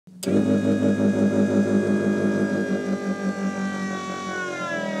In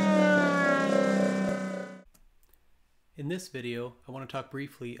this video, I want to talk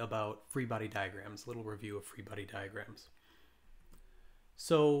briefly about free body diagrams, a little review of free body diagrams.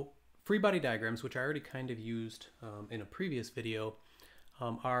 So free body diagrams, which I already kind of used in a previous video,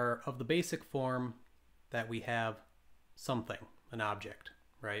 are of the basic form that we have something, an object,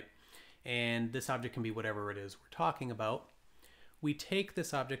 right? And this object can be whatever it is we're talking about. We take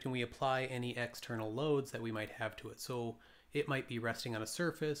this object and we apply any external loads that we might have to it. So it might be resting on a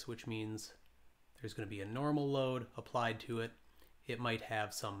surface, which means there's going to be a normal load applied to it. It might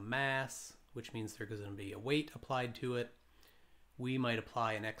have some mass, which means there's going to be a weight applied to it. We might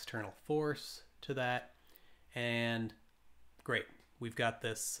apply an external force to that, and great, we've got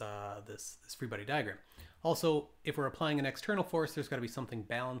this this free body diagram. Also, if we're applying an external force, there's got to be something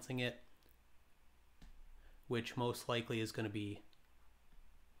balancing it, which most likely is going to be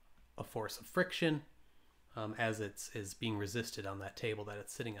a force of friction, as it's being resisted on that table that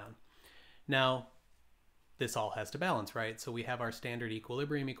it's sitting on. Now, this all has to balance, right? So we have our standard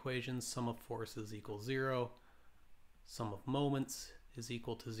equilibrium equations. Sum of forces equals 0. Sum of moments is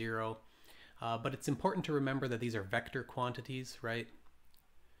equal to 0. But it's important to remember that these are vector quantities, right?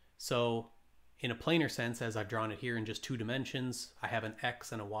 So in a planar sense, as I've drawn it here in just 2 dimensions, I have an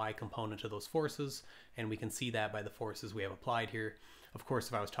x and a y component to those forces, and we can see that by the forces we have applied here. Of course,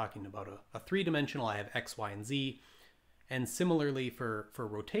 if I was talking about a 3-dimensional, I have x, y, and z. And similarly for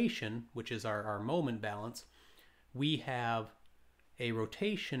rotation, which is our moment balance, we have a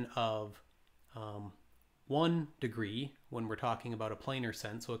rotation of 1 degree when we're talking about a planar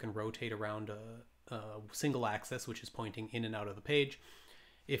sense, so it can rotate around a single axis, which is pointing in and out of the page.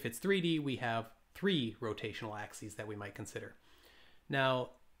 If it's 3D, we have 3 rotational axes that we might consider.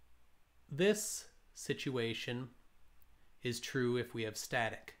 Now, this situation is true if we have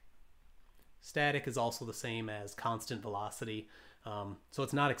static. Static is also the same as constant velocity, so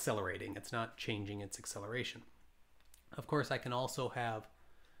it's not accelerating, it's not changing its acceleration. Of course, I can also have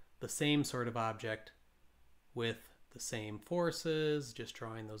the same sort of object with the same forces, just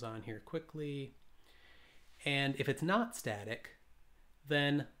drawing those on here quickly. And if it's not static,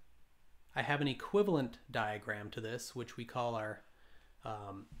 then I have an equivalent diagram to this, which we call our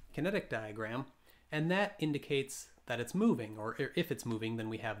kinetic diagram, and that indicates that it's moving, or if it's moving, then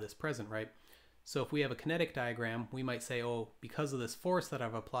we have this present, right? So if we have a kinetic diagram, we might say, oh, because of this force that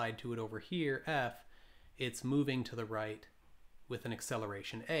I've applied to it over here, F, it's moving to the right with an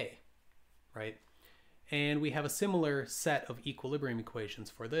acceleration A, right? And we have a similar set of equilibrium equations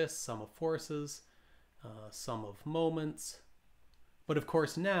for this, sum of forces, sum of moments. But of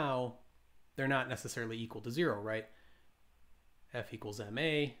course now, they're not necessarily equal to 0, right? F equals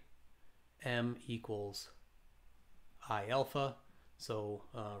ma, m equals I alpha, so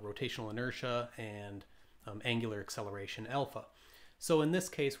rotational inertia and angular acceleration alpha. So in this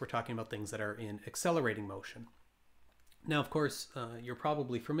case, we're talking about things that are in accelerating motion. Now, of course, you're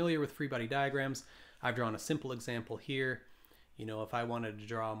probably familiar with free body diagrams. I've drawn a simple example here. You know, if I wanted to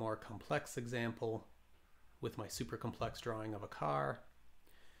draw a more complex example with my super complex drawing of a car,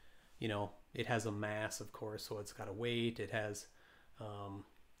 you know, it has a mass, of course, so it's got a weight. It has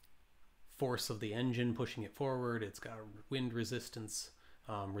force of the engine pushing it forward. It's got wind resistance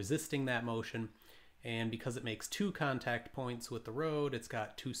resisting that motion. And because it makes 2 contact points with the road, it's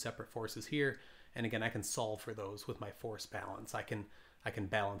got 2 separate forces here. And again, I can solve for those with my force balance. I can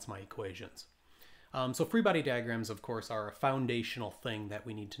balance my equations. So free body diagrams, of course, are a foundational thing that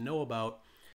we need to know about